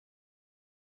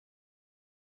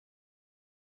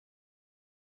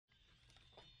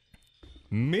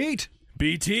Meat.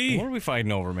 BT. What are we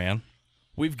fighting over, man?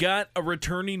 We've got a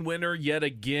returning winner yet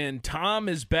again. Tom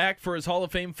is back for his Hall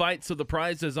of Fame fight, so the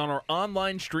prize is on our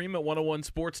online stream at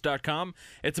 101sports.com.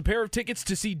 It's a pair of tickets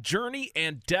to see Journey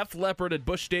and Def Leppard at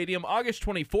Busch Stadium August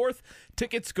 24th.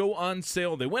 Tickets go on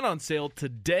sale. They went on sale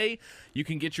today. You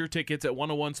can get your tickets at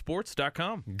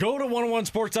 101sports.com. Go to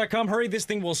 101sports.com. Hurry, this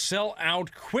thing will sell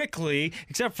out quickly.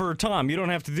 Except for Tom, you don't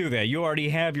have to do that. You already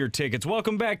have your tickets.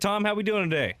 Welcome back, Tom. How we doing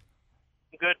today?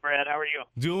 Good, Brad. How are you?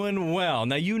 Doing well.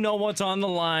 Now, you know what's on the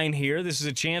line here. This is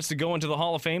a chance to go into the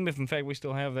Hall of Fame, if in fact we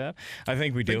still have that. I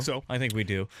think we do. so. I think we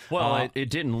do. Well, it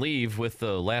didn't leave with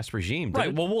the last regime, did Right.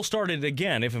 it? Well, we'll start it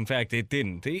again if in fact it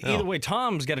didn't. Either way,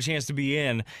 Tom's got a chance to be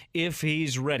in if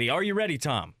he's ready. Are you ready,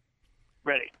 Tom?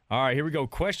 Ready. All right, here we go.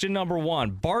 Question number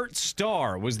 1. Bart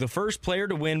Starr was the first player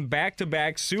to win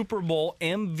back-to-back Super Bowl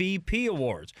MVP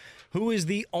awards. Who is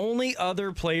the only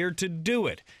other player to do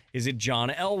it? Is it John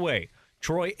Elway,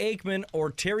 Troy Aikman,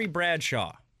 or Terry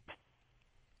Bradshaw?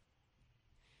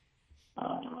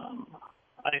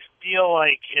 I feel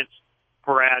like it's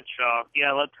Bradshaw.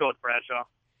 Yeah, let's go with Bradshaw.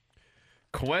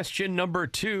 Question number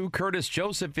 2. Curtis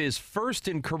Joseph is first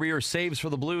in career saves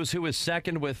for the Blues. Who is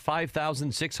second with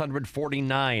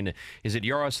 5,649? Is it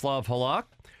Yaroslav Halak,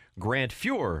 Grant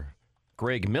Fuhr,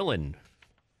 Greg Millen?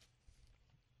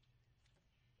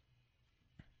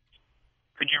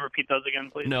 Could you repeat those again,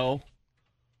 please? No.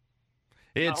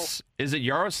 Is it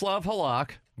Yaroslav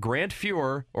Halak, Grant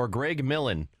Fuhr, or Greg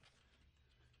Millen?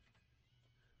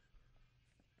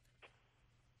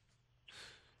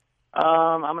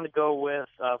 I'm going to go with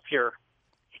Fuhr.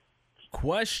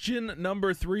 Question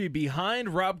number 3.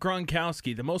 Behind Rob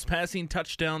Gronkowski, the most passing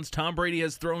touchdowns Tom Brady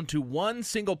has thrown to one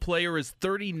single player is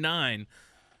 39.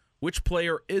 Which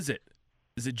player is it?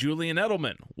 Is it Julian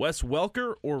Edelman, Wes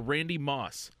Welker, or Randy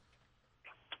Moss?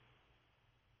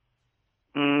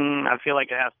 I feel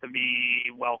like it has to be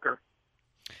Welker.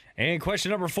 And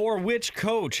question number 4, which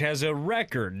coach has a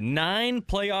record 9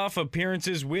 playoff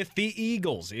appearances with the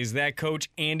Eagles? Is that coach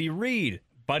Andy Reid,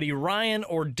 Buddy Ryan,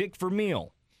 or Dick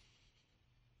Vermeil?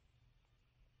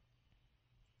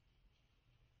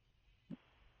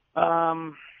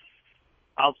 I'll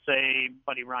say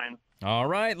Buddy Ryan. All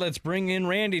right, let's bring in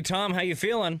Randy. Tom, how you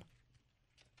feeling?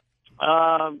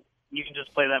 You can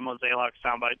just play that Mosaic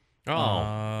soundbite.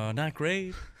 Not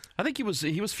great. I think he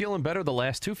was feeling better the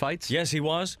last 2 fights. Yes, he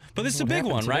was. But this is a What big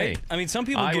happened one, right? today? I mean, some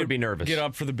people I would be nervous. get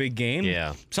up for the big game.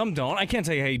 Yeah. Some don't. I can't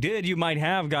tell you how you did. You might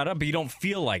have got up, but you don't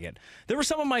feel like it. There were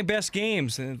some of my best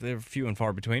games. They're few and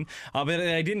far between. But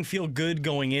I didn't feel good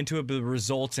going into it, but the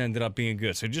results ended up being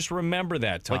good. So just remember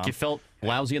that, Tom. Like you felt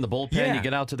lousy in the bullpen. Yeah. You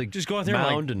get out to the just go out there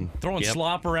mound and, and throwing yep.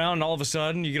 slop around, and all of a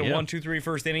sudden you get a Yep. 1-2-3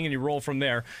 first inning, and you roll from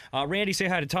there. Randy, say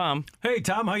hi to Tom. Hey,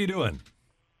 Tom, how you doing?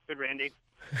 Good, Randy.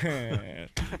 There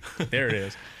it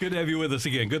is. Good to have you with us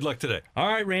again. Good luck today. All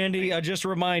right, Randy, just a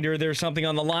reminder, there's something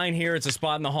on the line here. It's a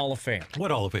spot in the Hall of Fame.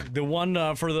 What Hall of Fame? The one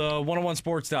for the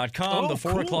 101sports.com, the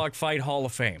 4 o'clock fight Hall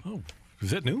of Fame. Oh,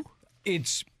 is that new?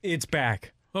 It's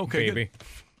back. Okay, baby.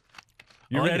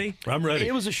 You ready? I'm ready.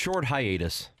 It was a short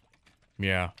hiatus.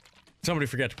 Yeah. Somebody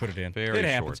forgot to put it in. Very it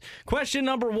happens. short. Question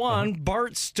number 1,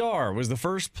 Bart Starr was the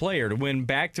first player to win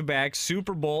back-to-back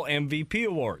Super Bowl MVP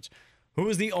awards. Who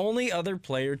was the only other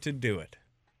player to do it?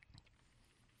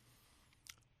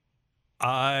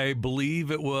 I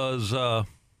believe it was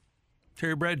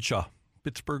Terry Bradshaw,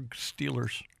 Pittsburgh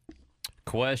Steelers.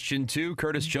 Question 2.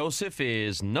 Curtis Joseph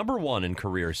is number 1 in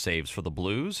career saves for the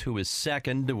Blues, who is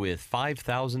second with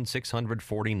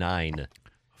 5,649.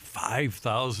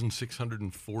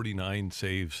 5,649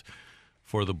 saves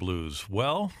for the Blues.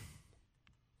 Well,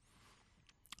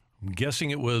 I'm guessing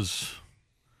it was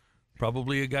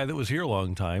probably a guy that was here a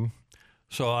long time.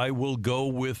 So I will go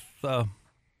with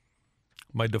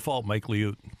my default, Mike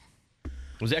Liut. It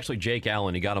was actually Jake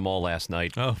Allen. He got them all last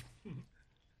night. Oh,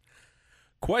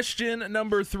 Question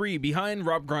number 3. Behind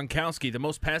Rob Gronkowski, the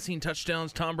most passing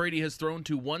touchdowns Tom Brady has thrown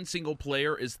to one single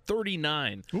player is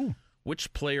 39. Ooh.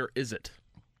 Which player is it?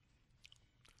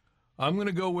 I'm going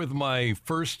to go with my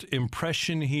first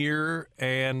impression here,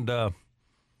 and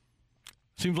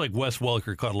seems like Wes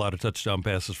Welker caught a lot of touchdown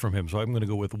passes from him, so I'm going to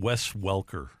go with Wes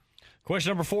Welker. Question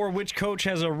number 4, which coach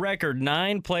has a record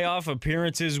 9 playoff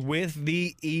appearances with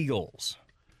the Eagles?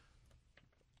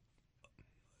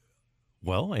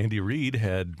 Well, Andy Reid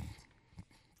had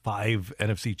 5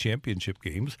 NFC championship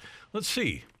games. Let's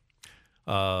see.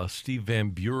 Steve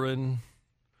Van Buren.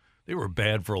 They were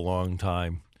bad for a long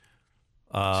time.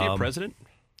 Is he a president?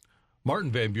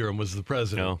 Martin Van Buren was the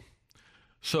president. No.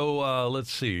 So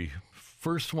let's see.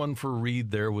 First one for Reid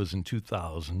there was in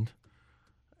 2000.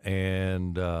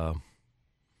 And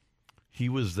He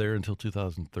was there until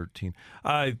 2013.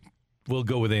 I will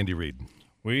go with Andy Reid.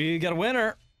 We got a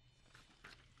winner.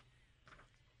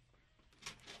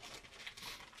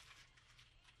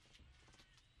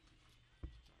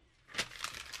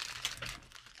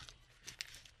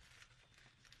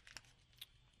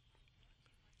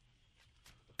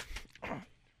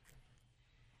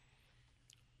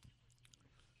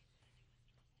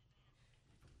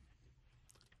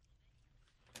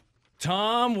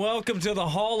 Tom, welcome to the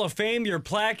Hall of Fame. Your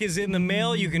plaque is in the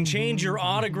mail. You can change your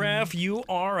autograph. You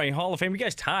are a Hall of Famer. You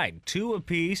guys tied 2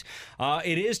 apiece.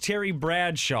 It is Terry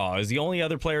Bradshaw is the only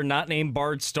other player not named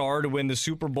Bart Starr to win the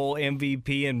Super Bowl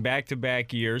MVP in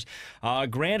back-to-back years.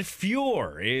 Grant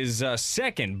Fuhr is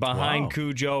second behind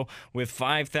Cujo with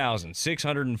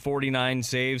 5,649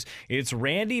 saves. It's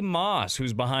Randy Moss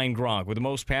who's behind Gronk with the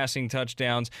most passing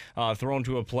touchdowns thrown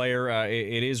to a player.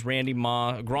 It is Randy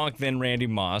Moss, Gronk, then Randy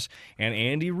Moss. And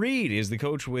Andy Reid is the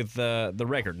coach with the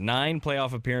record, 9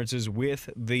 playoff appearances with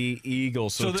the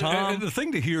Eagles. So Tom, the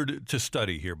thing to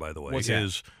study here, by the way,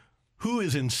 is who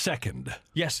is in second.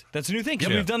 Yes, that's a new thing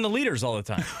because we've done the leaders all the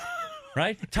time.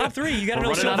 Right? Top 3, you got to know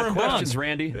running silver out of and questions, bronze.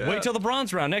 Randy. Yeah. Wait till the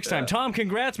bronze round next time. Tom,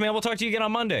 congrats, man. We'll talk to you again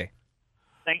on Monday.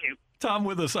 Thank you. Tom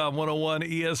with us on 101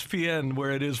 ESPN,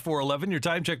 where it is 4:11. Your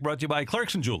time check brought to you by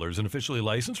Clarkson Jewelers, an officially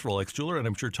licensed Rolex jeweler, and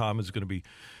I'm sure Tom is going to be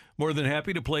more than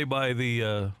happy to play by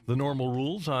the normal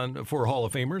rules for Hall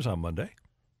of Famers on Monday.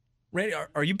 Randy,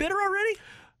 are you bitter already?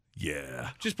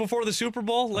 Yeah. Just before the Super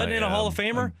Bowl, letting in a Hall of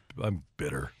Famer? I'm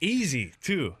bitter. Easy,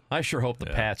 too. I sure hope the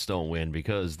Pats don't win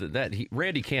because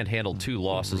Randy can't handle 2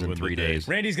 losses in 3 days.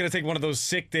 Randy's going to take one of those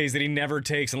sick days that he never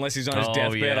takes unless he's on his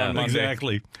deathbed on Monday.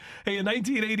 Exactly. Hey, in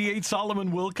 1988,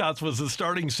 Solomon Wilcots was the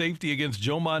starting safety against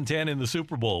Joe Montana in the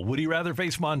Super Bowl. Would he rather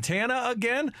face Montana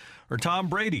again or Tom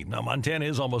Brady? Now, Montana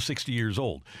is almost 60 years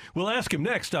old. We'll ask him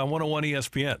next on 101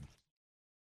 ESPN.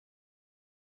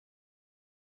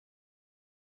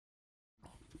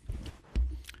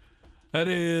 That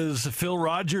is Phil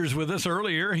Rogers with us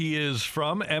earlier. He is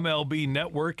from MLB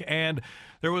Network, and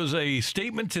there was a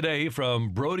statement today from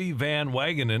Brody Van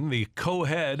Wagenen, the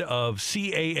co-head of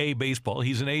CAA Baseball.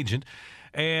 He's an agent,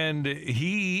 and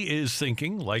he is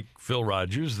thinking, like Phil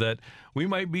Rogers, that we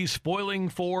might be spoiling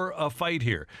for a fight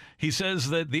here. He says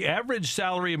that the average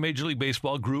salary of Major League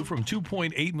Baseball grew from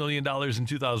 $2.8 million in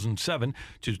 2007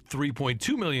 to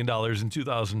 $3.2 million in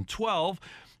 2012.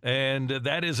 And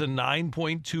that is a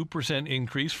 9.2%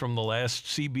 increase from the last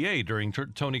CBA during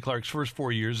Tony Clark's first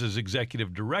 4 years as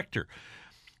executive director.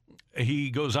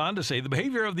 He goes on to say the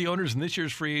behavior of the owners in this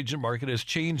year's free agent market has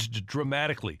changed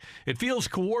dramatically. It feels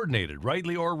coordinated,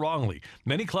 rightly or wrongly.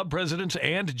 Many club presidents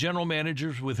and general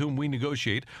managers with whom we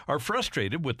negotiate are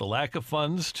frustrated with the lack of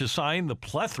funds to sign the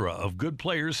plethora of good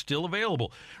players still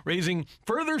available, raising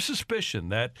further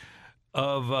suspicion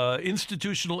of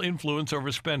institutional influence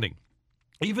over spending.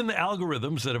 Even the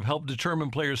algorithms that have helped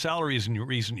determine player salaries in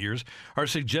recent years are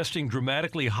suggesting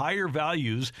dramatically higher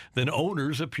values than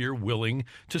owners appear willing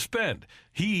to spend.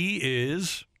 He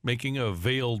is making a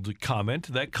veiled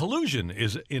comment that collusion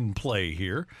is in play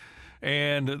here,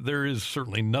 and there is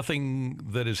certainly nothing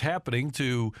that is happening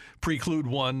to preclude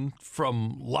one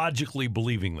from logically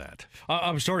believing that.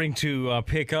 I'm starting to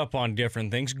pick up on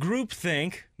different things.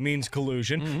 Groupthink means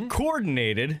collusion. Mm-hmm.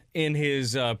 Coordinated in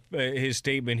his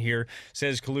statement here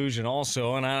says collusion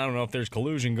also, and I don't know if there's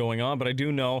collusion going on, but I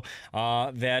do know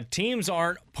that teams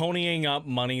aren't ponying up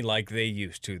money like they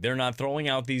used to. They're not throwing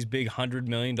out these big $100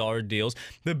 million deals.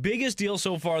 The biggest deal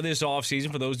so far this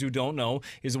offseason, for those who don't know,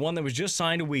 is the one that was just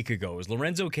signed a week ago. It was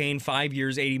Lorenzo Cain, 5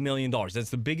 years, $80 million. That's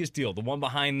the biggest deal. The one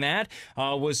behind that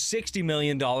was $60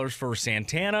 million for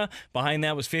Santana. Behind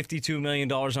that was $52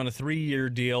 million on a 3-year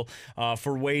deal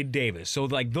for Wade Davis. So,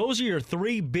 those are your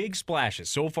 3 big splashes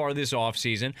so far this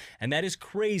offseason, and that is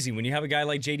crazy when you have a guy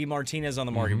like J.D. Martinez on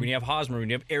the market, when you have Hosmer, when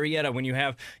you have Arrieta, when you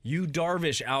have Yu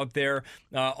Darvish out there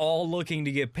all looking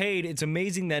to get paid. It's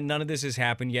amazing that none of this has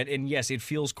happened yet, and yes, it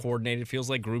feels coordinated. It feels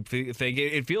like groupthink.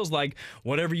 It feels like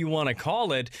whatever you want to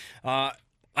call it.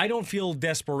 I don't feel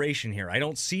desperation here. I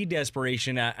don't see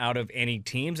desperation out of any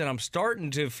teams, and I'm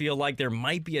starting to feel like there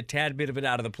might be a tad bit of it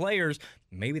out of the players.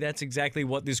 Maybe that's exactly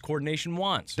what this coordination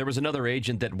wants. There was another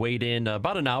agent that weighed in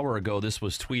about an hour ago. This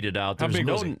was tweeted out.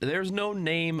 There's no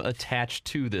name attached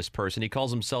to this person. He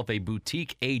calls himself a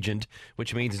boutique agent,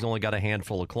 which means he's only got a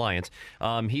handful of clients.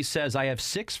 He says, I have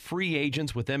 6 free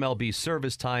agents with MLB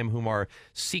service time whom are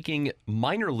seeking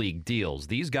minor league deals.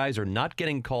 These guys are not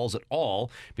getting calls at all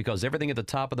because everything at the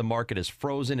top top of the market is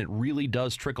frozen. It really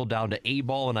does trickle down to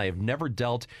A-ball, and I have never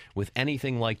dealt with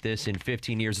anything like this in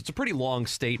 15 years. It's a pretty long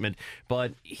statement,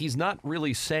 but he's not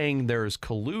really saying there's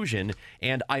collusion,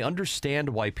 and I understand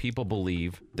why people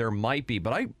believe there might be,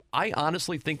 but I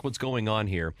honestly think what's going on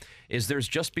here is there's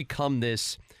just become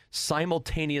this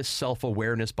simultaneous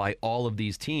self-awareness by all of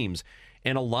these teams,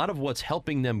 and a lot of what's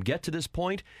helping them get to this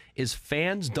point is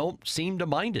fans don't seem to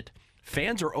mind it.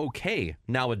 Fans are okay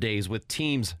nowadays with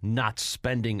teams not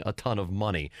spending a ton of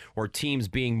money or teams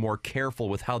being more careful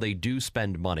with how they do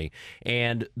spend money.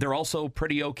 And they're also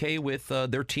pretty okay with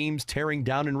their teams tearing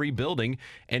down and rebuilding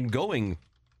and going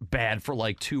bad for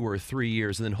like 2 or 3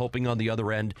 years and then hoping on the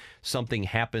other end something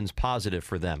happens positive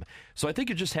for them. So I think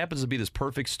it just happens to be this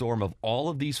perfect storm of all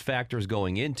of these factors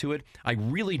going into it. I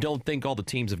really don't think all the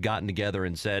teams have gotten together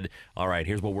and said, all right,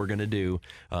 here's what we're going to do.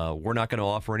 We're not going to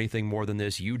offer anything more than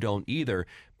this. You don't either.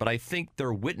 But I think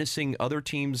they're witnessing other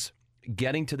teams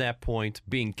getting to that point,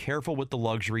 being careful with the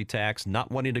luxury tax,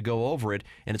 not wanting to go over it,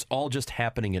 and it's all just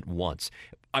happening at once.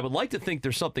 I would like to think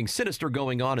there's something sinister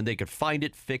going on and they could find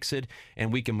it, fix it,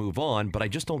 and we can move on, but I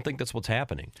just don't think that's what's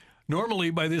happening. Normally,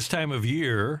 by this time of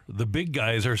year, the big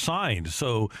guys are signed,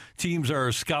 so teams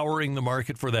are scouring the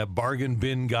market for that bargain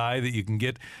bin guy that you can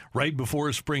get right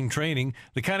before spring training,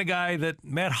 the kind of guy that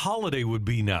Matt Holliday would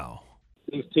be now.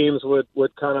 These teams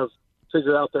would kind of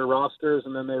figure out their rosters,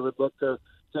 and then they would look to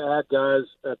add guys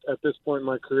at this point in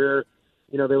my career.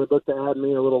 You know, they would look to add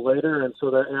me a little later, and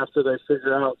so that after they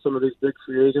figure out some of these big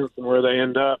free agents and where they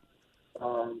end up,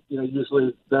 you know,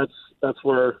 usually that's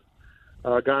where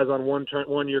guys on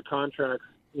one-year contracts,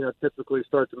 you know, typically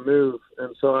start to move.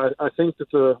 And so I think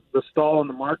that the stall in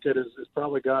the market is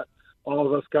probably got all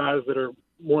of us guys that are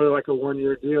more like a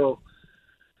one-year deal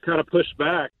kind of pushed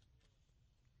back.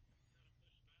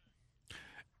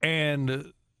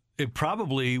 And it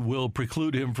probably will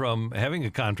preclude him from having a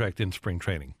contract in spring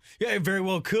training. Yeah, it very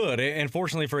well could. And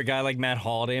fortunately for a guy like Matt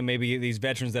Holliday and maybe these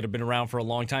veterans that have been around for a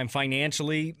long time,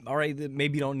 financially, all right,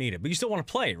 maybe you don't need it. But you still want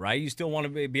to play, right? You still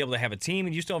want to be able to have a team,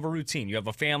 and you still have a routine. You have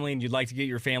a family, and you'd like to get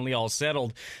your family all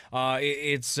settled.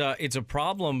 It's a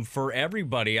problem for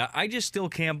everybody. I just still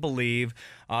can't believe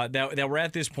that we're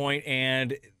at this point,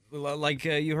 and like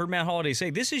you heard Matt Holliday say,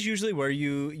 this is usually where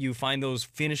you find those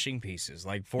finishing pieces,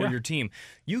 like for your team.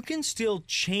 You can still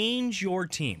change your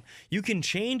team. You can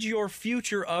change your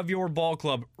future of your ball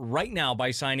club right now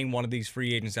by signing one of these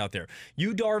free agents out there.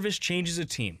 Yu Darvish changes a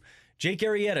team. Jake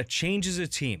Arrieta changes a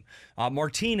team.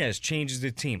 Martinez changes the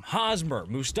team. Hosmer,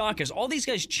 Moustakas, all these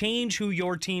guys change who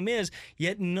your team is,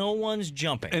 yet no one's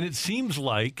jumping. And it seems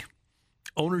like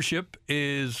ownership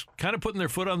is kind of putting their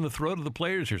foot on the throat of the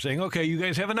players here, saying, okay, you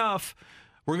guys have enough.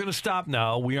 We're going to stop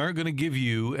now. We aren't going to give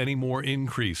you any more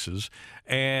increases.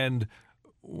 And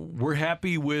we're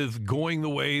happy with going the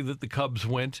way that the Cubs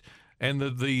went and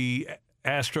the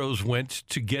Astros went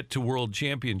to get to world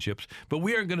championships. But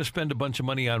we aren't going to spend a bunch of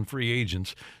money on free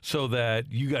agents so that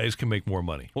you guys can make more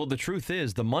money. Well, the truth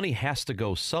is the money has to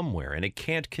go somewhere, and it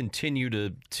can't continue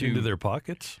to into their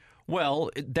pockets. Well,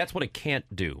 that's what it can't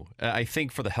do. I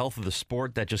think for the health of the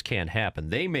sport, that just can't happen.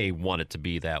 They may want it to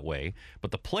be that way,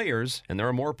 but the players, and there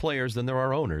are more players than there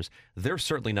are owners, they're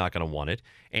certainly not going to want it.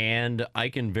 And I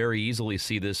can very easily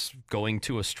see this going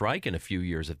to a strike in a few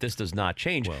years if this does not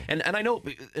change. Well, and I know,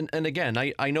 and again,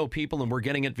 I know people, and we're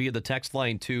getting it via the text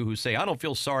line too, who say, I don't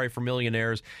feel sorry for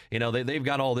millionaires. You know, they've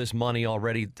got all this money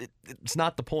already. It's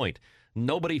not the point.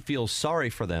 Nobody feels sorry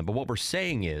for them. But what we're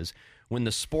saying is, when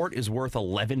the sport is worth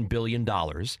 $11 billion,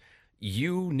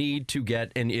 you need to get,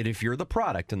 and if you're the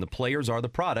product and the players are the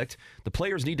product, the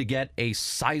players need to get a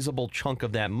sizable chunk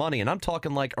of that money. And I'm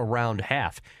talking like around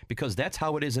half, because that's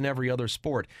how it is in every other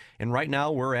sport. And right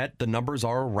now the numbers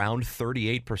are around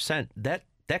 38%.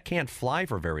 That can't fly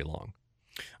for very long.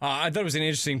 I thought it was an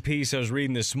interesting piece I was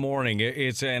reading this morning.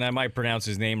 It's and I might pronounce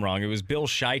his name wrong. It was Bill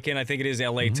Shiken, I think it is,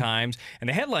 L.A. Times. And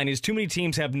the headline is, too many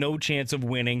teams have no chance of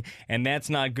winning, and that's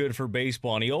not good for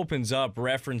baseball. And he opens up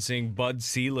referencing Bud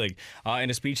Selig in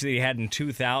a speech that he had in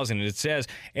 2000. And it says,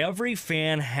 every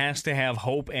fan has to have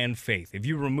hope and faith. If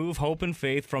you remove hope and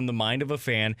faith from the mind of a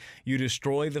fan, you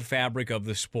destroy the fabric of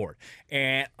the sport.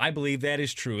 And I believe that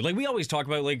is true. Like we always talk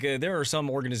about, like there are some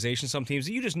organizations, some teams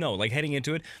that you just know, like heading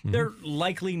into it, they're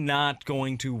likely not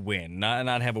going to win,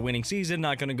 not have a winning season,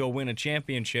 not going to go win a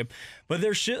championship. But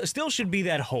there still should be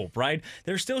that hope, right?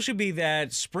 There still should be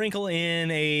that sprinkle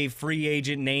in a free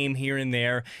agent name here and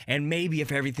there, and maybe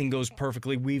if everything goes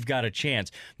perfectly, we've got a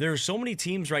chance. There are so many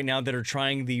teams right now that are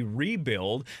trying the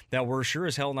rebuild that we're sure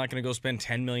as hell not going to go spend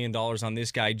 $10 million on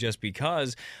this guy just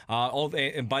because.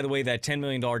 And by the way, that $10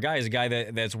 million guy is a guy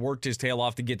that's worked his tail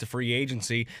off to get to free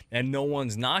agency, and no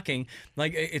one's knocking.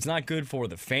 Like, it's not good for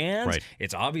the fans. Right.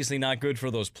 It's obviously not good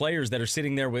for those players that are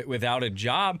sitting there without a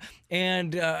job.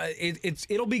 And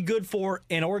it'll be good for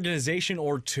an organization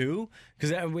or two,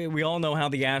 because we all know how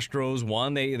the Astros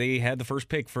won. They had the first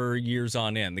pick for years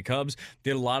on end. The Cubs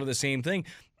did a lot of the same thing.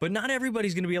 But not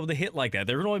everybody's going to be able to hit like that.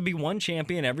 There will only be one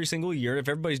champion every single year. If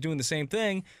everybody's doing the same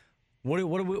thing, what are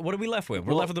we left with?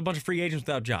 We're left with a bunch of free agents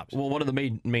without jobs. Well, one of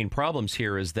the main problems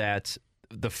here is that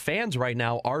the fans right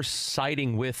now are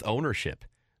siding with ownership.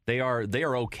 They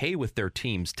are okay with their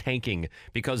teams tanking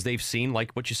because they've seen,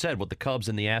 like what you said, what the Cubs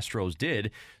and the Astros did.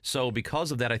 So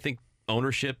because of that, I think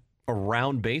ownership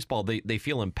around baseball, they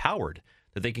feel empowered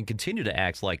that they can continue to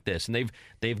act like this. And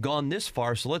they've gone this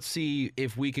far, so let's see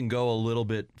if we can go a little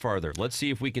bit farther. Let's see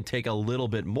if we can take a little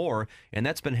bit more, and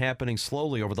that's been happening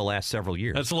slowly over the last several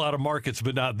years. That's a lot of markets,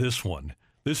 but not this one.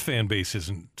 This fan base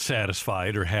isn't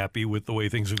satisfied or happy with the way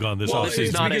things have gone this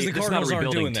offseason. It's because the Cardinals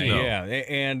aren't doing that. team. Yeah,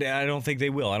 and I don't think they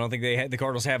will. I don't think the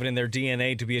Cardinals have it in their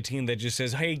DNA to be a team that just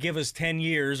says, hey, give us 10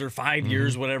 years or 5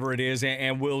 years, whatever it is,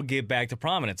 and we'll get back to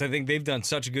prominence. I think they've done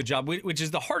such a good job, which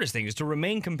is the hardest thing, is to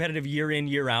remain competitive year in,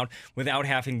 year out without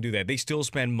having to do that. They still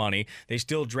spend money. They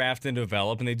still draft and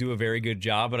develop, and they do a very good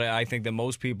job. But I think that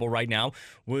most people right now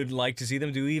would like to see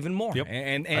them do even more. Yep.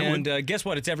 And guess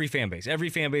what? It's every fan base. Every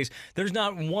fan base. There's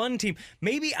not one team,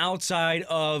 maybe outside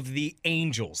of the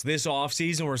Angels this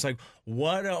offseason, where it's like,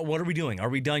 what are we doing? Are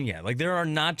we done yet? Like, there are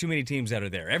not too many teams that are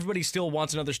there. Everybody still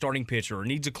wants another starting pitcher or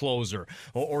needs a closer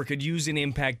or could use an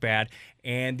impact bat,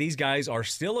 and these guys are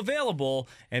still available,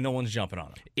 and no one's jumping on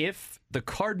them. If the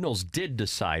Cardinals did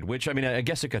decide, which, I mean, I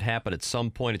guess it could happen at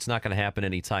some point. It's not going to happen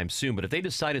anytime soon. But if they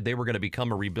decided they were going to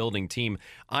become a rebuilding team,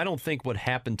 I don't think what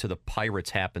happened to the Pirates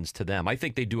happens to them. I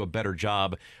think they do a better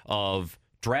job of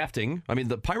drafting. I mean,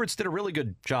 the Pirates did a really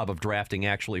good job of drafting,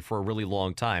 actually, for a really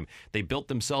long time. They built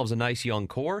themselves a nice young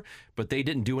core, but they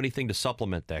didn't do anything to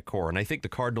supplement that core. And I think the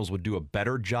Cardinals would do a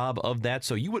better job of that.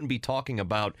 So you wouldn't be talking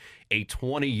about a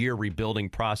 20-year rebuilding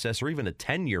process or even a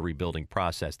 10-year rebuilding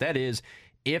process. That is,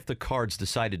 if the Cards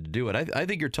decided to do it. I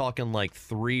think you're talking like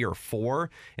 3 or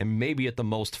 4 and maybe at the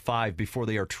most 5 before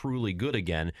they are truly good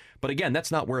again. But again,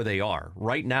 that's not where they are.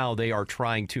 Right now, they are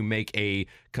trying to make a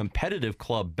competitive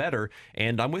club better.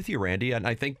 And I'm with you, Randy. And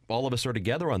I think all of us are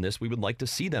together on this. We would like to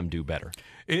see them do better.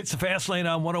 It's the Fast Lane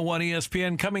on 101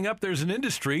 ESPN. Coming up, there's an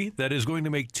industry that is going to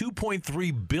make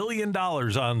 $2.3 billion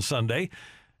on Sunday.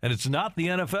 And it's not the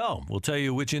NFL. We'll tell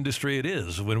you which industry it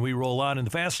is when we roll on in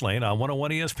the Fast Lane on 101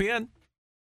 ESPN.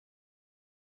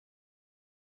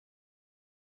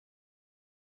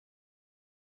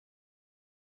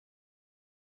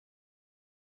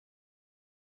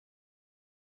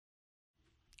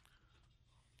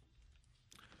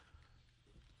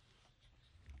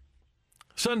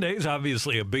 Sunday is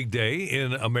obviously a big day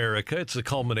in America. It's the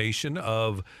culmination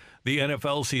of the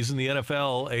NFL season. The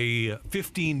NFL, a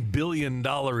 $15 billion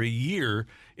a year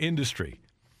industry.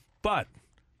 But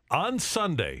on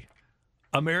Sunday,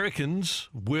 Americans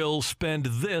will spend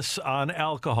this on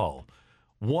alcohol.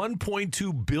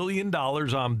 $1.2 billion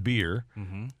on beer.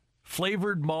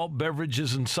 Flavored malt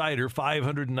beverages and cider,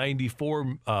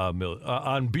 $594 million.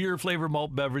 On beer, flavored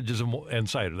malt beverages and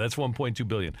cider, that's $1.2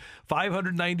 billion.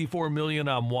 $594 million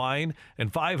on wine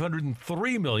and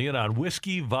 $503 million on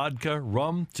whiskey, vodka,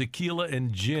 rum, tequila,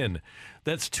 and gin.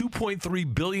 That's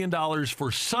 $2.3 billion for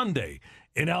Sunday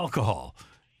in alcohol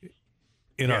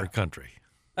in our country.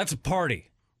 That's a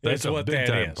party. That's a what big that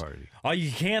time is. party.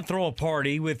 You can't throw a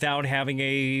party without having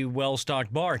a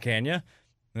well-stocked bar, can you?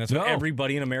 And that's what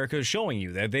everybody in America is showing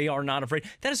you, that they are not afraid.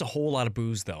 That is a whole lot of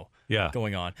booze, though,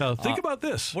 going on. Now, think about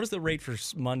this. What is the rate for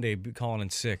Monday calling in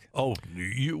sick? Oh,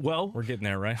 We're getting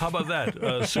there, right? How about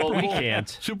that?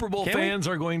 Super Bowl Can fans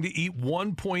are going to eat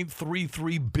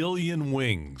 1.33 billion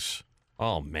wings.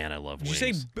 Oh, man, I love wings. Did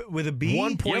you say with a B?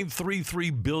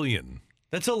 1.33 billion.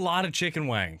 That's a lot of chicken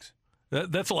wangs.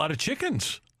 That's a lot of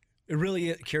chickens. It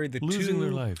really carried the losing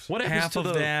their lives. What happens half to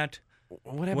of that.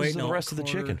 What happens to the rest of the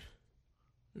chicken?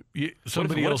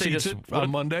 Somebody else eats it on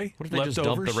Monday? What if they just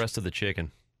dump the rest of the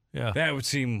chicken? Yeah. That would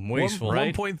seem wasteful,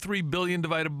 right? 1.3 billion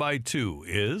divided by 2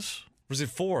 is? Was it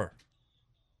 4?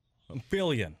 $1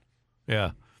 billion.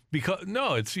 Yeah. Because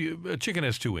a chicken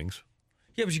has 2 wings.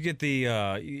 Yeah, but you get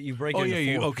the you break it Oh, into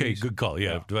yeah. four Okay, pieces. good call.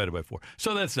 Yeah, divided by 4.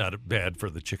 So that's not bad for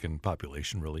the chicken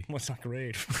population, really. Well, it's not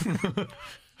great.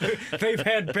 They've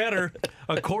had better.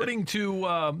 According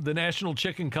to the National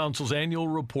Chicken Council's annual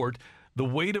report, the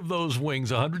weight of those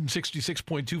wings,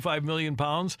 166.25 million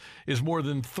pounds, is more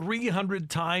than 300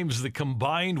 times the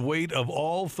combined weight of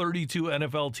all 32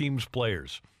 NFL teams'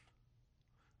 players.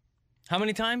 How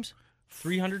many times?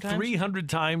 300 times? 300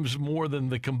 times more than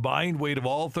the combined weight of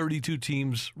all 32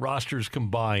 teams' rosters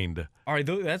combined. All right,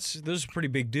 those are pretty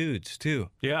big dudes, too.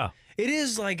 Yeah. It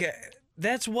is like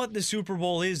that's what the Super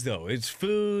Bowl is, though. It's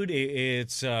food.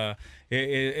 It's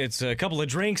a couple of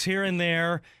drinks here and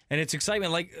there, and it's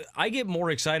excitement. Like I get more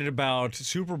excited about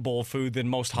Super Bowl food than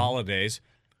most holidays.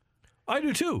 I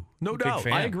do too, no doubt.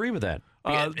 fan. I agree with that.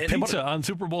 Pizza on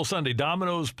Super Bowl Sunday.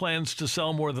 Domino's plans to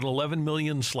sell more than 11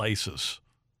 million slices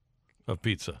of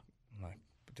pizza. Like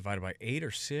divided by 8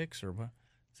 or 6 or what?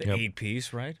 It's an Yep.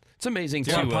 8-piece, right? It's amazing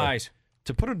Two pies.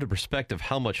 to put into perspective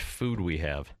how much food we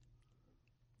have.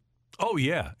 Oh,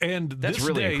 yeah. And That's this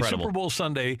really day, incredible. Super Bowl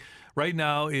Sunday, right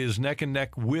now is neck and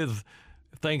neck with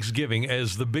Thanksgiving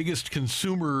as the biggest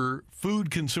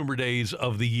food consumer days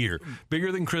of the year.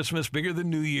 Bigger than Christmas, bigger than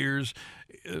New Year's.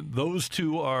 Those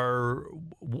two are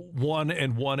 1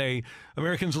 and 1A.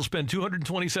 Americans will spend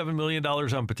 $227 million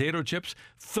on potato chips,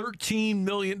 $13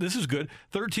 million, this is good,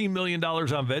 $13 million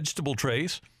on vegetable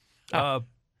trays.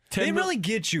 They really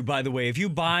get you, by the way, if you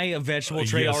buy a vegetable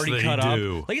tray Yes, already they cut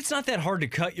do. up. Like, it's not that hard to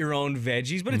cut your own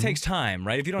veggies, but it takes time,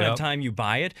 right? If you don't have Yep. time, you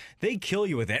buy it. They kill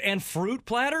you with that. And fruit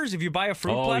platters, if you buy a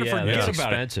fruit Oh, platter, yeah, forget that's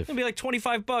about expensive. it. It'll be like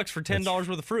 $25 for $10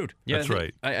 worth of fruit. Yeah, That's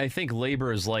right. I think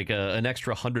labor is like an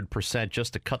extra 100%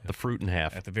 just to cut the fruit in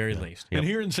half. At the very least. And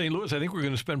here in St. Louis, I think we're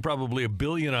going to spend probably $1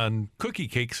 billion on cookie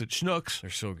cakes at Schnucks. They're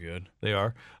so good. They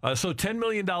are. So $10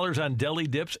 million on deli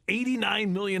dips, $89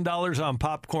 million on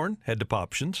popcorn. Head to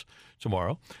Poptions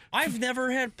tomorrow. I've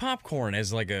never had popcorn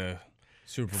as like a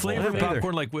Super Bowl. Flavored thing.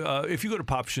 popcorn, like if you go to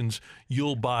Poptions,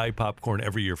 you'll buy popcorn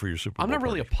every year for your Super Bowl I'm not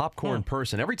really a party. popcorn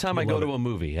person. Every time I go to a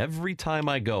movie, every time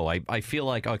I go, I feel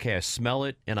like, okay, I smell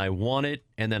it and I want it,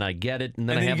 and then I get it, and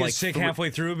then And I then have you get like sick halfway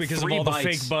through because of 3 all the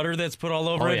bites. fake butter that's put all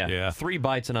over Oh, it. yeah. Yeah. 3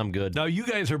 bites and I'm good. Now, you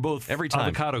guys are both Every time.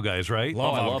 avocado guys, right?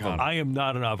 Love I love avocado. them. I am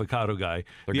not an avocado guy.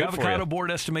 They're The good for avocado you.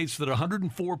 board estimates that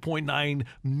 104.9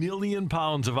 million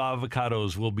pounds of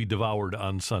avocados will be devoured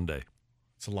on Sunday.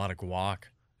 It's a lot of guac.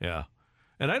 Yeah.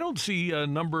 And I don't see a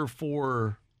number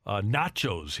for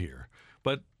nachos here,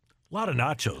 but a lot of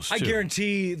nachos, I too.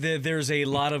 guarantee that there's a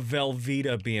lot of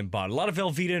Velveeta being bought. A lot of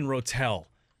Velveeta and Rotel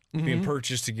being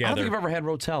purchased I don't together. think I've ever had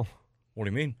Rotel. What do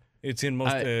you mean? It's in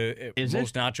most is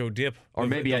most nacho dip. Or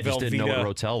maybe I just didn't know what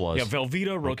Rotel was. Yeah,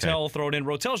 Velveeta, Rotel, throw it in.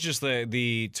 Rotel's just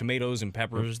the tomatoes and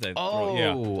peppers that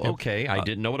Okay. I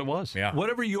didn't know what it was. Yeah.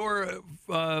 Whatever your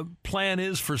plan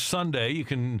is for Sunday, you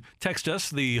can text us,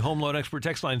 the Home Loan Expert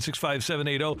text line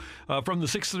 65780. From the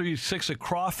 636, a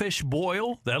crawfish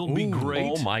boil. That'll be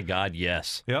great. Oh, my God,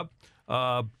 yes. Yep.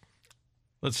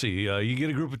 Let's see. You get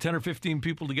a group of 10 or 15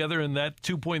 people together, and that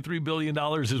 $2.3 billion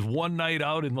is one night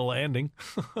out in the Landing.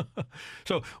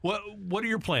 So what are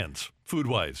your plans,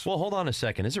 food-wise? Well, hold on a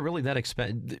second. Is it really that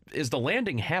expensive? Is the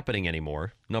Landing happening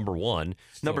anymore, number one?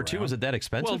 Number two, around. is it that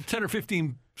expensive? Well, 10 or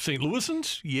 15 St.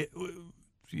 Louisans?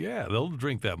 Yeah, they'll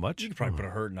drink that much. You could probably put a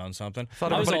hurting on something.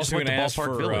 Thought I was everybody also just went going to to ask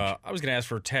Ballpark for. Village. I was going to ask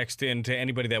for text in to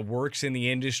anybody that works in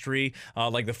the industry,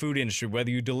 like the food industry, whether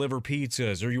you deliver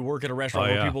pizzas or you work at a restaurant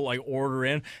Oh, where yeah. people like order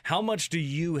in. How much do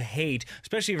you hate,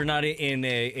 especially if you're not in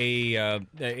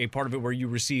a part of it where you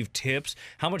receive tips?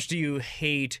 How much do you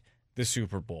hate the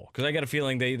Super Bowl? Because I got a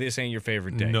feeling this ain't your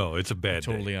favorite day. No, it's a bad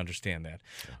day. Totally understand that.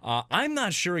 I'm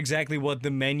not sure exactly what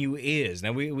the menu is.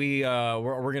 Now we're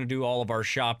going to do all of our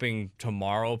shopping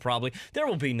tomorrow. Probably there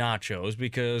will be nachos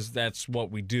because that's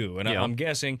what we do. And Yeah. I'm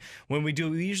guessing when we do,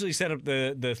 we usually set up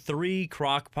the 3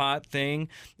 crock pot thing.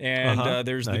 And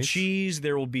there's the Nice. cheese.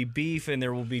 There will be beef and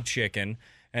there will be chicken.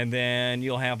 And then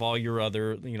you'll have all your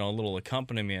other, little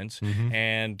accompaniments.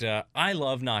 And I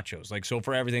love nachos. Like, so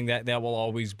for everything, that will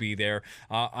always be there.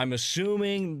 I'm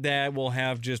assuming that we'll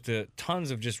have just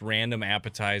tons of just random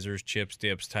appetizers, chips,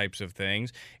 dips, types of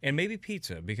things. And maybe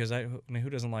pizza, because I mean, who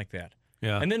doesn't like that?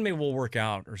 Yeah. And then maybe we'll work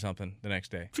out or something the next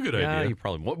day. It's a good yeah, idea. you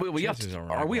probably. Chances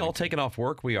are Are we all like taking off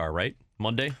work? We are, right?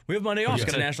 Monday? We have Monday off. It's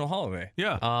a gonna- national holiday.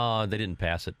 Yeah. They didn't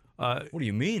pass it. What do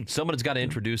you mean? Someone's got to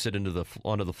introduce it onto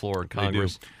the floor in They do.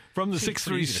 Congress. From the Seems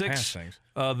pretty easy to pass 636,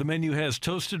 things. the menu has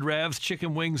toasted ravs,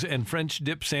 chicken wings, and French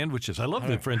dip sandwiches. I love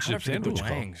the French I dip have to get the sandwich.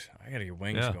 call. wings. I got to get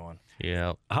wings Yeah. going.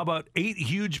 Yeah. How about 8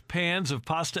 huge pans of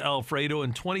pasta Alfredo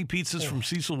and 20 pizzas Oh. from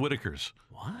Cecil Whitaker's?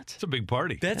 What? It's a big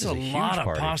party. That's That a is a lot huge of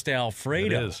party. pasta It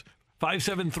Alfredo. is.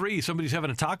 573, somebody's having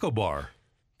a taco bar.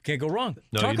 Can't go wrong.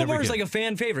 No, you Taco never bar is can. like a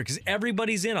fan favorite because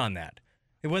everybody's in on that.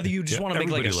 Whether you just want to make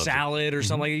like a everybody loves it. salad or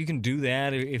something like that, you can do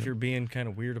that if you're being kind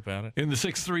of weird about it. In the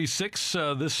 636,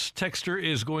 this texter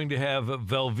is going to have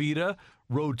Velveeta,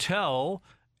 Rotel,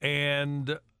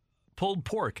 and pulled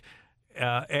pork.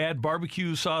 Add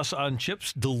barbecue sauce on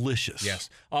chips. Delicious. Yes.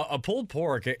 A pulled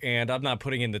pork, and I'm not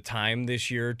putting in the time this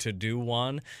year to do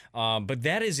one, but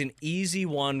that is an easy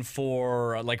one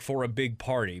for a big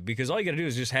party because all you got to do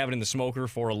is just have it in the smoker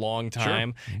for a long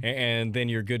time, and then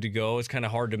you're good to go. It's kind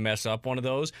of hard to mess up one of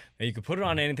those. And you can put it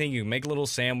on anything. You can make little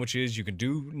sandwiches. You can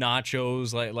do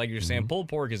nachos, like you're saying. Pulled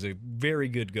pork is a very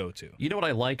good go-to. You know what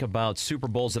I like about Super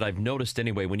Bowls that I've noticed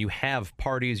anyway, when you have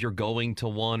parties, you're going to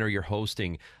one or you're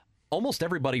hosting, almost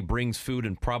everybody brings food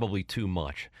and probably too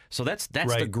much. So that's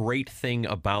Right. the great thing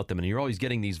about them. And you're always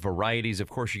getting these varieties. Of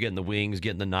course, you're getting the wings,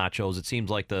 getting the nachos. It seems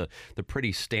like the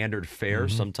pretty standard fare.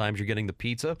 Sometimes you're getting the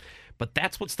pizza. But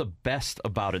that's what's the best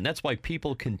about it. And that's why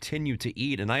people continue to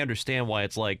eat. And I understand why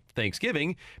it's like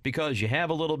Thanksgiving, because you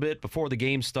have a little bit before the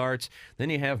game starts,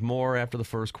 then you have more after the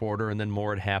first quarter, and then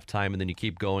more at halftime, and then you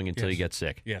keep going until you get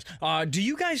sick. Yes. Do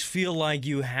you guys feel like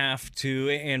you have to,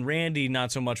 and Randy,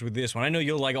 not so much with this one, I know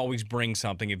you'll always bring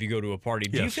something if you go to a party.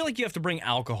 Do you Yes. feel like you have to bring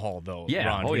alcohol, though, Yeah.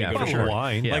 Ron, Oh, when you yeah, go for to sure. work?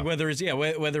 Wine. Yeah. Like whether it's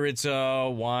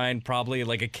wine, probably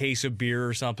like a case of beer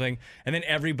or something, and then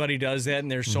everybody does that,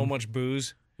 and there's so much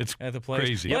booze. It's At the place.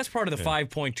 crazy. Well, that's part of the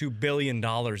 $5.2 billion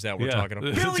that we're talking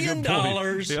about. That's a $1 good billion.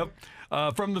 point.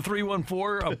 Yep. From the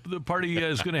 314, the party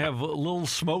is going to have Little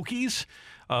Smokies.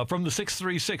 From the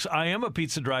 636, I am a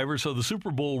pizza driver, so the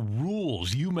Super Bowl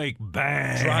rules. You make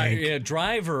bank.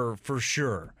 Driver for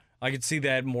sure. I could see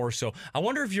that more so. I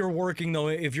wonder if you're working, though,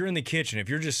 if you're in the kitchen, if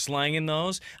you're just slanging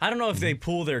those. I don't know if they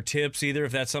pull their tips either,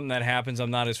 if that's something that happens.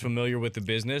 I'm not as familiar with the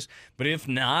business. But if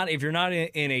not, if you're not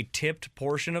in a tipped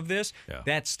portion of this,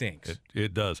 that stinks.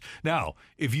 It does. Now,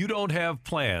 if you don't have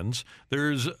plans,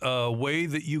 there's a way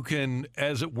that you can,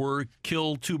 as it were,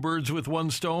 kill two birds with one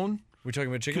stone. We talking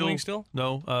about chicken wings still?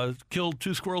 No. Kill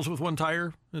two squirrels with one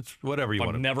tire. It's whatever you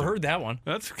want. I've never heard that one.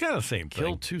 That's kind of the same thing.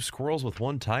 Kill two squirrels with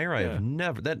one tire? I have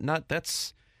never.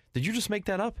 That's. Did you just make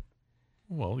that up?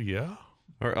 Well, yeah.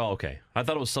 Or, oh, okay. I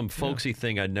thought it was some folksy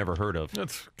thing I'd never heard of.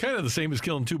 That's kind of the same as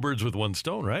killing two birds with one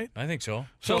stone, right? I think so.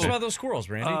 So- Tell us about those squirrels,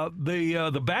 Randy.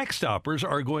 The Backstoppers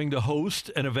are going to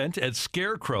host an event at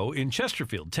Scarecrow in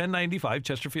Chesterfield, 1095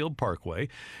 Chesterfield Parkway.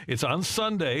 It's on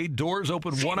Sunday. Doors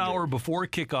open 1 hour before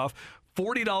kickoff.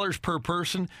 $40 per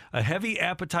person, a heavy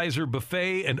appetizer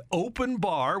buffet, an open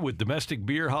bar with domestic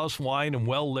beer, house wine, and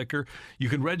well liquor. You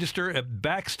can register at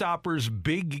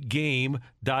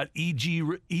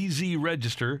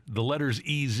backstoppersbiggame.easyregister, the letters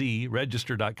EZ,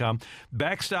 register.com,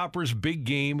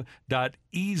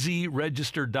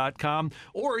 backstoppersbiggame.easyregister.com,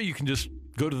 or you can just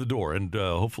go to the door and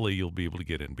hopefully you'll be able to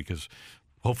get in because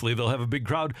hopefully they'll have a big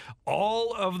crowd.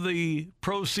 All of the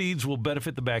proceeds will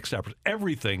benefit the Backstoppers.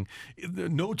 Everything.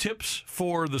 No tips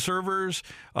for the servers.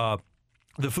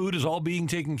 The food is all being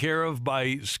taken care of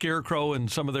by Scarecrow and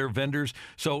some of their vendors.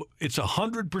 So it's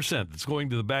 100% that's going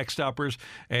to the Backstoppers,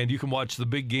 and you can watch the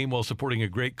big game while supporting a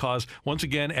great cause. Once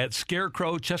again, at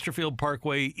Scarecrow, Chesterfield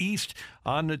Parkway East,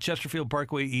 on the Chesterfield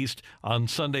Parkway East on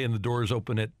Sunday, and the doors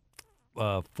open at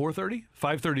 4:30,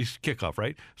 5:30 kickoff,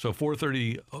 right? So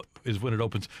 4:30 is when it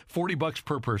opens. $40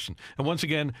 per person. And once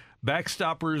again,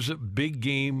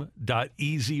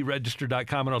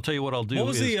 backstoppersbiggame.easyregister.com. And I'll tell you what I'll do. What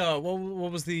was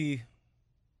the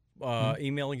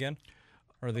email again,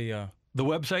 or the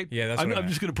website? Yeah, that's. I'm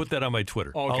just going to put that on my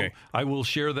Twitter. Oh, okay. I will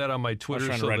share that on my Twitter. I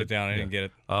was trying to write it down. I didn't get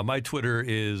it. My Twitter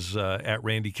is at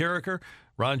Randy Carricker.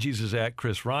 Ranji's is at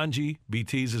Chris Ranji.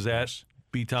 BT's is at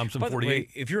B Thompson By the 48. way,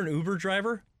 if you're an Uber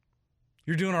driver,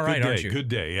 you're doing all right, aren't you? Good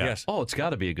day, yeah. Yes. Oh, it's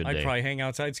got to be a good I'd day. probably hang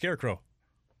outside Scarecrow.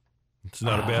 It's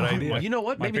not a bad idea. Well, you know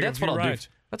what? Might Maybe pick up that's a what few I'll rides.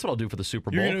 do. That's what I'll do for the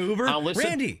Super Bowl. You're gonna Uber? I'll listen.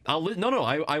 Randy! I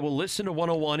will listen to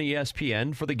 101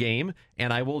 ESPN for the game,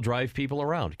 and I will drive people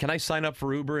around. Can I sign up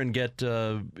for Uber and get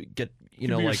Could be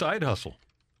your side hustle.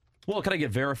 Well, can I get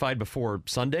verified before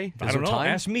Sunday? I don't know. Time?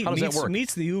 Ask me. How does that work?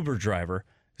 Meets the Uber driver.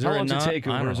 Is How there long does it take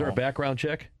I Uber? don't Is there a know. background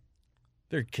check?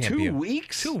 There can't 2 be a,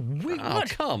 weeks? 2 weeks? Oh, What?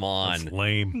 come on. That's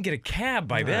lame. You can get a cab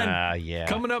by then. Yeah.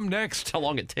 Coming up next, That's how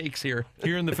long it takes here.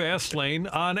 here in the fast lane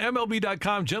on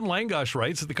MLB.com, Jen Langosh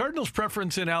writes that the Cardinals'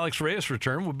 preference in Alex Reyes'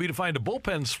 return would be to find a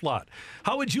bullpen slot.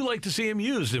 How would you like to see him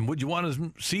used, and would you want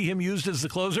to see him used as the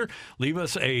closer? Leave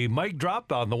us a mic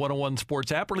drop on the 101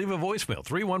 Sports app or leave a voicemail,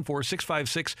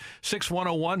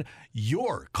 314-656-6101.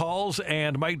 Your calls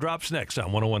and mic drops next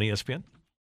on 101 ESPN.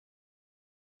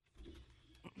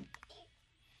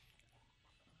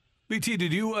 BT,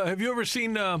 have you ever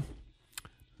seen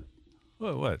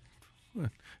what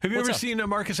Have you What's ever up? seen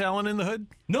Marcus Allen in the Hood?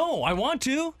 No, I want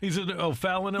to. He's a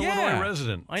Fallon, Yeah, Illinois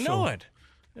resident. I know it.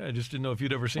 Yeah, I just didn't know if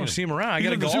you'd ever seen I him. see him around. I He's got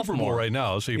to in the golf Super Bowl more right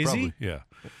now, so you Is probably he? yeah.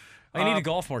 I need to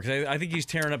golf more because I think he's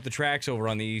tearing up the tracks over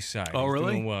on the east side. Oh, He's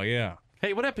really? doing well, yeah.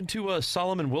 Hey, what happened to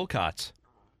Solomon Wilcots?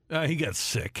 He got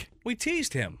sick. We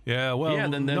teased him. Yeah, well, Yeah,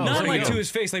 then- no, No, Not there you like go. to his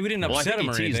face. Like we didn't Well, I upset think him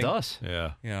or he teased anything. us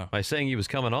yeah. Yeah. by saying he was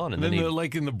coming on, and And then then, he.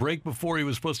 like in the break before he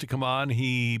was supposed to come on,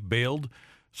 he bailed.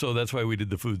 So that's why we did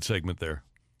the food segment there.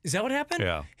 Is that what happened?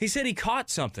 Yeah. He said he caught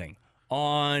something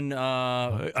on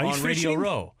ice Radio fishing?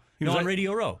 Row. He No, was on like-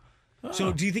 Radio Row.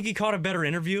 So do you think he caught a better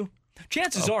interview?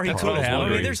 Chances are he that's could what I was have. I mean,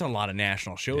 wondering. there's a lot of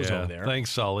national shows Yeah. over there. Thanks,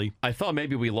 Solly. I thought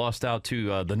maybe we lost out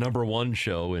to the number one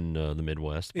show in the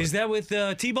Midwest. but- Is that with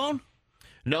T-Bone?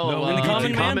 No, And the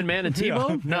Common Man? and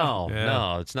T-Bone? No, Yeah.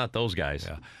 no, it's not those guys.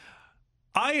 Yeah.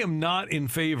 I am not in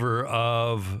favor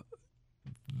of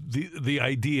the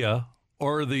idea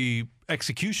or the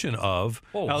execution of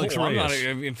Alex I'm not Reyes.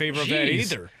 in favor of that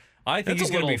Jeez. either. I think That's he's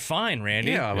a going to be little- fine,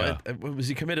 Randy. Yeah, but was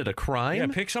he committed a crime? Yeah,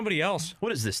 pick somebody else.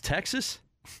 What is this, Texas?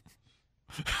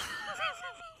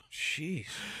 Jeez.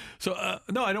 So,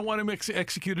 no, I don't want him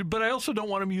executed, but I also don't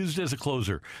want him used as a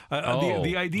closer.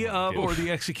 The idea of or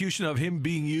the execution of him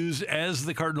being used as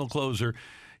the Cardinal closer,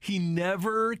 he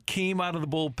never came out of the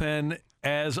bullpen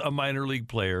as a minor league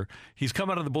player. He's come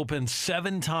out of the bullpen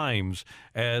 7 times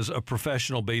as a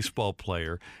professional baseball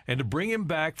player. And to bring him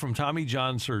back from Tommy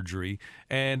John surgery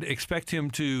and expect him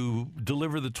to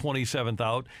deliver the 27th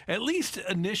out, at least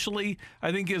initially,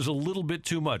 I think is a little bit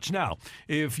too much. Now,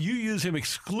 if you use him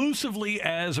exclusively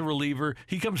as a reliever,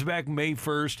 he comes back May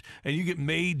 1st, and you get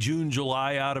May, June,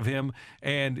 July out of him,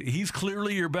 and he's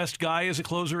clearly your best guy as a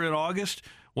closer in August.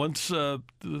 Once the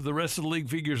rest of the league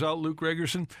figures out Luke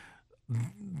Gregerson,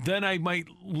 then I might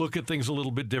look at things a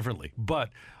little bit differently. But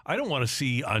I don't want to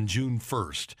see on June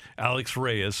 1st Alex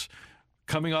Reyes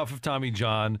coming off of Tommy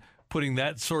John, putting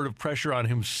that sort of pressure on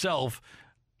himself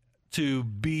to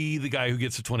be the guy who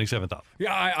gets the 27th out.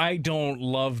 Yeah, I don't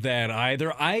love that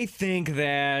either. I think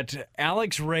that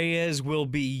Alex Reyes will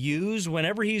be used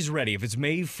whenever he's ready. If it's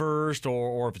May 1st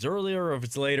or if it's earlier or if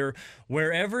it's later,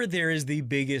 wherever there is the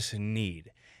biggest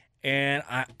need. And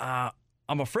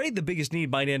I'm afraid the biggest need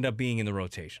might end up being in the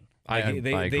rotation. I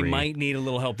agree. They might need a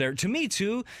little help there. To me,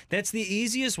 too, that's the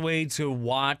easiest way to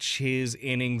watch his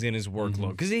innings and his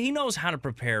workload because he knows how to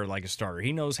prepare like a starter.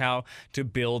 He knows how to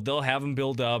build. They'll have him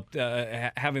build up,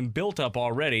 have him built up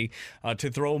already to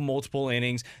throw multiple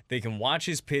innings. They can watch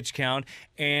his pitch count.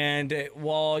 And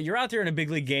while you're out there in a big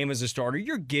league game as a starter,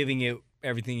 you're giving it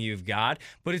everything you've got,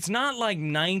 but it's not like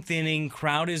ninth inning,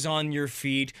 crowd is on your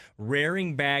feet,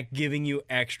 rearing back, giving you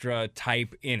extra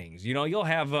type innings. You know, you'll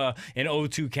have an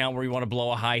 0-2 count where you want to blow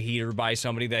a high heater by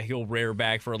somebody that he'll rear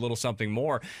back for a little something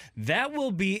more. That will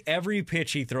be every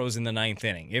pitch he throws in the ninth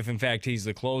inning, if in fact he's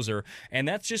the closer, and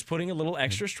that's just putting a little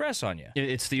extra stress on you.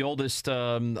 It's the oldest,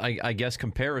 I guess,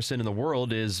 comparison in the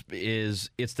world is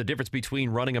it's the difference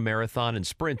between running a marathon and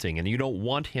sprinting, and you don't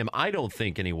want him, I don't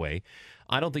think anyway,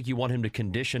 I don't think you want him to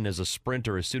condition as a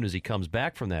sprinter as soon as he comes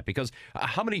back from that, because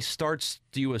how many starts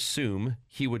do you assume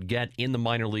he would get in the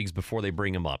minor leagues before they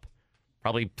bring him up?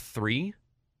 Probably 3?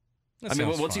 That I mean,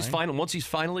 sounds once he's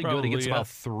finally good, he gets about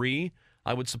 3,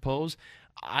 I would suppose.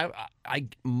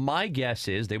 My guess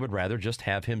is they would rather just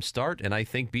have him start, and I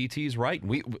think BT's right.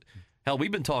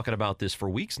 We've been talking about this for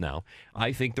weeks now.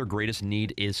 I think their greatest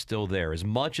need is still there. As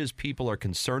much as people are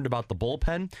concerned about the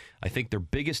bullpen, I think their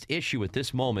biggest issue at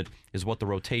this moment is what the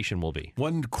rotation will be.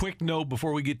 One quick note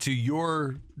before we get to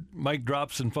your mic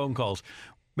drops and phone calls.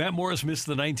 Matt Morris missed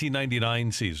the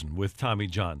 1999 season with Tommy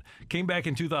John. Came back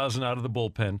in 2000 out of the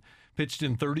bullpen, pitched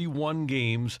in 31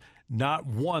 games. Not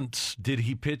once did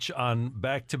he pitch on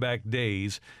back-to-back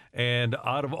days. And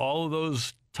out of all of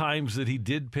those times that he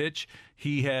did pitch,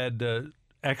 he had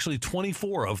actually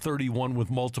 24 of 31 with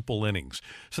multiple innings.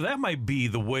 So that might be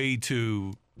the way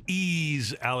to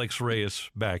ease Alex Reyes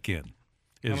back in.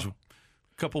 Is a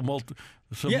couple multiple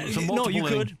No, you innings.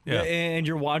 could, Yeah. and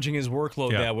you're watching his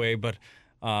workload Yeah. that way, but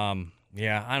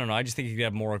yeah, I don't know. I just think he could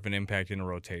have more of an impact in a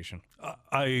rotation.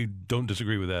 I don't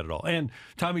disagree with that at all. And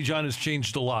Tommy John has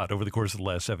changed a lot over the course of the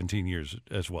last 17 years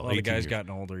as well. Well, the 18 guy's years.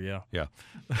 gotten older, yeah. Yeah.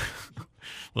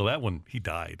 Well, that one, he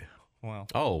died. Well,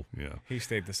 Oh, Yeah. he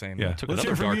stayed the same. Yeah. though. took Let's another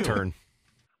hear from dark you. turn.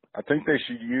 I think they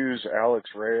should use Alex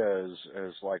Reyes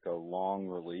as like a long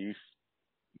relief,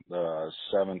 the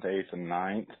 7th, 8th, and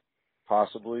 9th,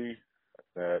 possibly.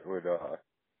 That would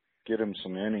get him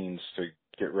some innings to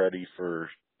get ready for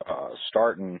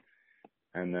starting,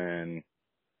 and then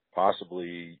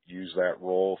possibly use that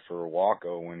role for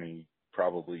Waco when he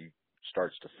probably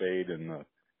starts to fade in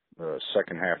the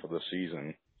second half of the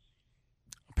season.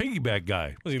 Piggyback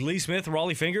guy. Was he Lee Smith,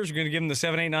 Raleigh Fingers? You're going to give him the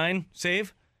 7-8-9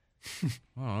 save?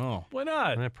 I don't know. Why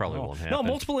not? That probably won't happen. No,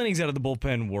 multiple innings out of the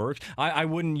bullpen works. I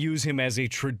wouldn't use him as a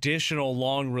traditional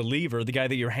long reliever, the guy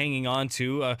that you're hanging on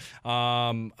to.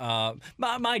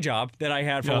 My job that I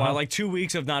had for a while, like 2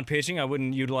 weeks of not pitching, I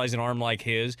wouldn't utilize an arm like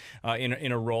his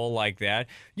in a role like that.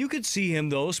 You could see him,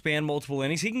 though, span multiple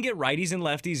innings. He can get righties and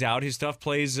lefties out. His stuff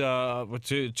plays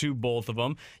to both of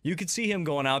them. You could see him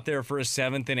going out there for a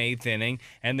 7th and 8th inning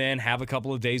and then have a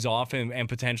couple of days off and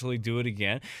potentially do it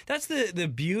again. That's the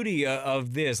beauty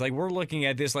of this. Like, we're looking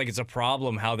at this like it's a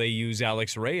problem how they use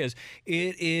Alex Reyes.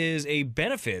 It is a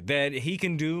benefit that he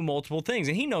can do multiple things,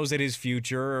 and he knows that his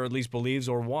future, or at least believes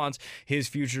or wants his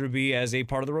future to be as a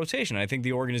part of the rotation. I think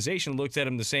the organization looks at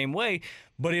him the same way.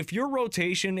 But if your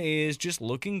rotation is just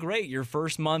looking great your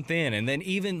first month in, and then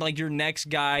even like your next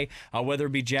guy, whether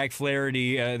it be Jack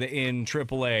Flaherty in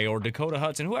AAA or Dakota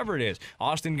Hudson, whoever it is,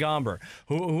 Austin Gomber,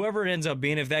 whoever it ends up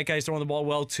being, if that guy's throwing the ball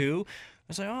well too,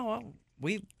 it's like, oh,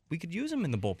 well, we could use him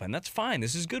in the bullpen. That's fine.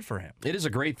 This is good for him. It is a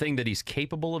great thing that he's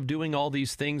capable of doing all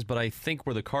these things, but I think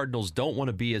where the Cardinals don't want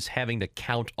to be is having to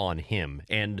count on him.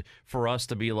 And for us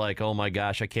to be like, oh my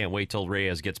gosh, I can't wait till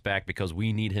Reyes gets back because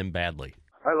we need him badly.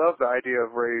 I love the idea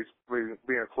of Reyes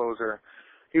being a closer.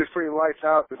 He was pretty lights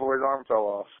out before his arm fell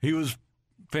off. He was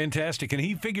fantastic, and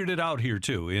he figured it out here,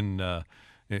 too. In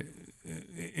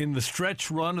the stretch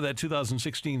run of that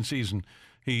 2016 season,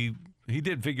 he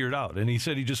did figure it out, and he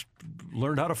said he just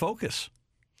learned how to focus.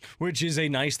 Which is a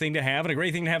nice thing to have and a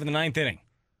great thing to have in the 9th inning.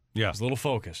 Yeah. It's a little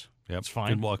focus. Yep. It's fine.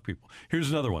 Can walk people. Here's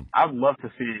another one. I would love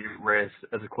to see Reyes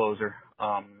as a closer.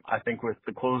 I think with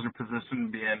the closer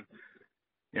position being,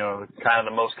 kind of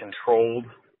the most controlled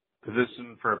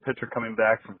position for a pitcher coming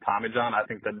back from Tommy John, I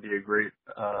think that'd be a great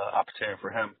opportunity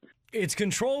for him. It's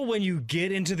control when you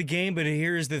get into the game, but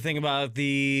here's the thing about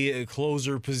the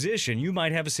closer position. You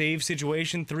might have a save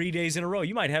situation 3 days in a row.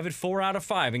 You might have it 4 out of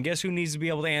 5, and guess who needs to be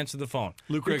able to answer the phone?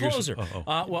 Luke your Gregerson.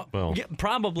 closer. Yeah,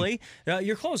 probably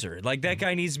your closer. Like, that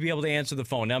guy needs to be able to answer the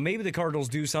phone. Now, maybe the Cardinals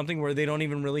do something where they don't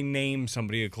even really name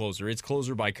somebody a closer. It's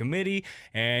closer by committee,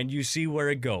 and you see where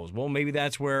it goes. Well, maybe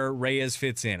that's where Reyes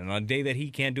fits in. And on a day that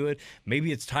he can't do it,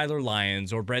 maybe it's Tyler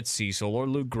Lyons or Brett Cecil or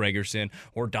Luke Gregerson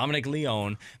or Dominic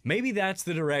Leone. Maybe that's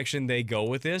the direction they go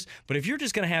with this. But if you're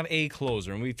just going to have a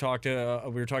closer, and we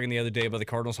were talking the other day about the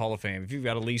Cardinals Hall of Fame, if you've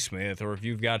got a Lee Smith or if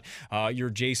you've got your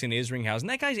Jason Isringhausen,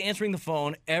 that guy's answering the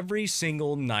phone every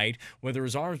single night, whether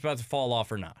his arm's about to fall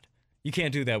off or not. You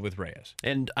can't do that with Reyes.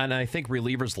 And I think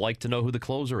relievers like to know who the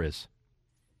closer is.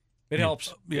 It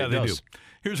helps. Yeah, they do.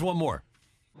 Here's one more.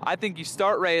 I think you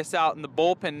start Reyes out in the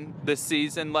bullpen this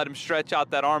season, let him stretch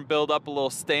out that arm, build up a little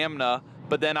stamina,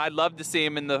 but then I'd love to see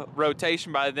him in the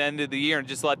rotation by the end of the year and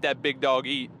just let that big dog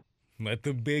eat. Let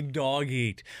the big dog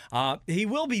eat. He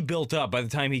will be built up by the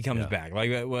time he comes back,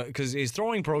 because his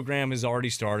throwing program has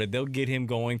already started. They'll get him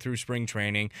going through spring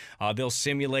training. They'll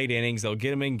simulate innings. They'll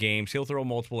get him in games. He'll throw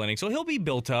multiple innings, so he'll be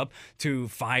built up to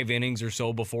 5 innings or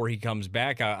so before he comes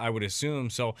back, I would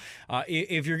assume. So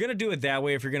if you're going to do it that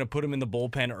way, if you're going to put him in the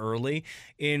bullpen early,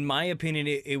 in my opinion,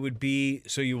 it would be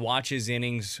so you watch his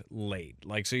innings late.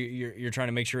 Like, so you're trying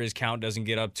to make sure his count doesn't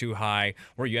get up too high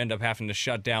where you end up having to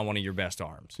shut down one of your best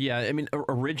arms. Yeah, I mean,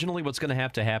 originally what's going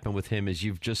to happen with him is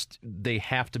they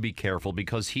have to be careful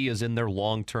because he is in their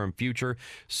long-term future.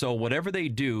 So whatever they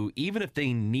do, even if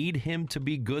they need him to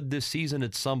be good this season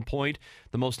at some point,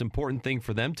 the most important thing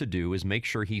for them to do is make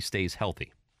sure he stays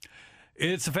healthy.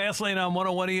 It's the Fast Lane on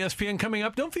 101 ESPN coming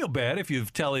up. Don't feel bad if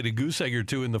you've tallied a goose egg or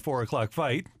two in the 4 o'clock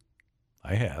fight.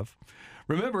 I have.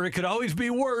 Remember, it could always be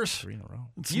worse. 3 in a row.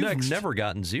 You've never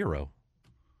gotten 0.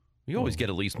 You always get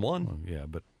at least 1. Well, yeah,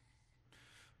 but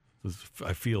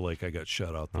I feel like I got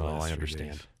shut out the last 3 I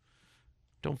understand. days.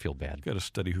 Don't feel bad. Got to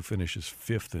study who finishes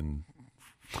 5th in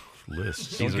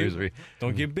lists.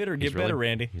 Don't get bitter. Get better,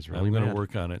 Randy. He's really I'm going to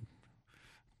work on it.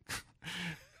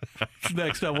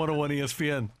 Next on 101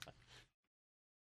 ESPN.